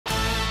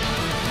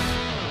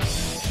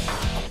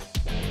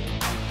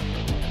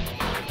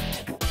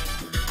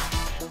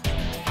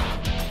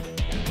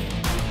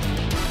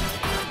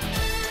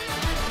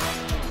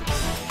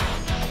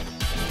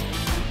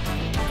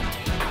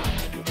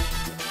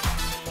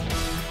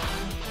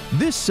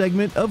This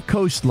segment of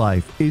Coast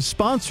Life is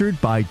sponsored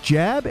by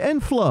Jab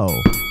and Flow.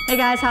 Hey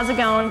guys, how's it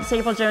going? It's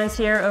April Jones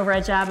here over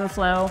at Jab and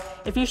Flow.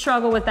 If you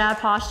struggle with bad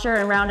posture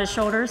and rounded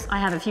shoulders, I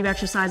have a few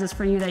exercises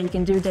for you that you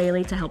can do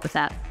daily to help with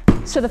that.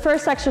 So the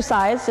first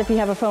exercise, if you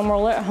have a foam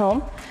roller at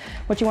home,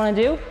 what you want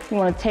to do, you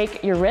want to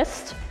take your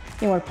wrist,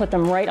 you want to put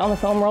them right on the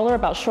foam roller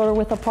about shoulder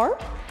width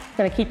apart. You're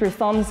going to keep your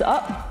thumbs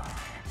up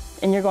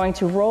and you're going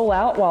to roll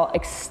out while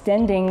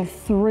extending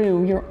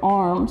through your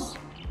arms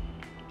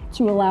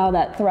to allow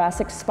that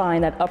thoracic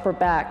spine, that upper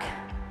back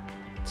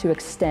to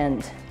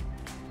extend.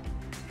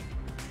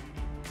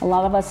 A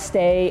lot of us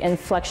stay in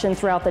flexion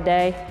throughout the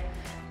day,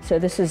 so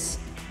this is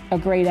a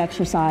great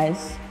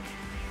exercise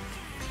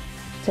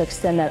to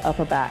extend that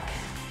upper back.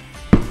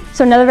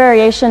 So another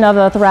variation of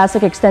a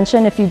thoracic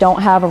extension, if you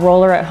don't have a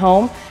roller at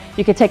home,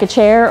 you could take a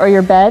chair or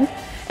your bed,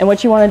 and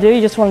what you want to do, you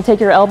just want to take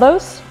your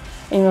elbows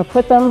and you're going to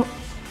put them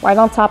right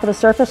on top of the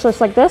surface just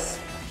like this,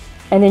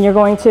 and then you're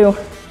going to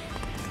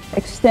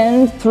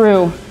extend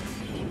through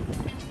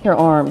your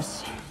arms.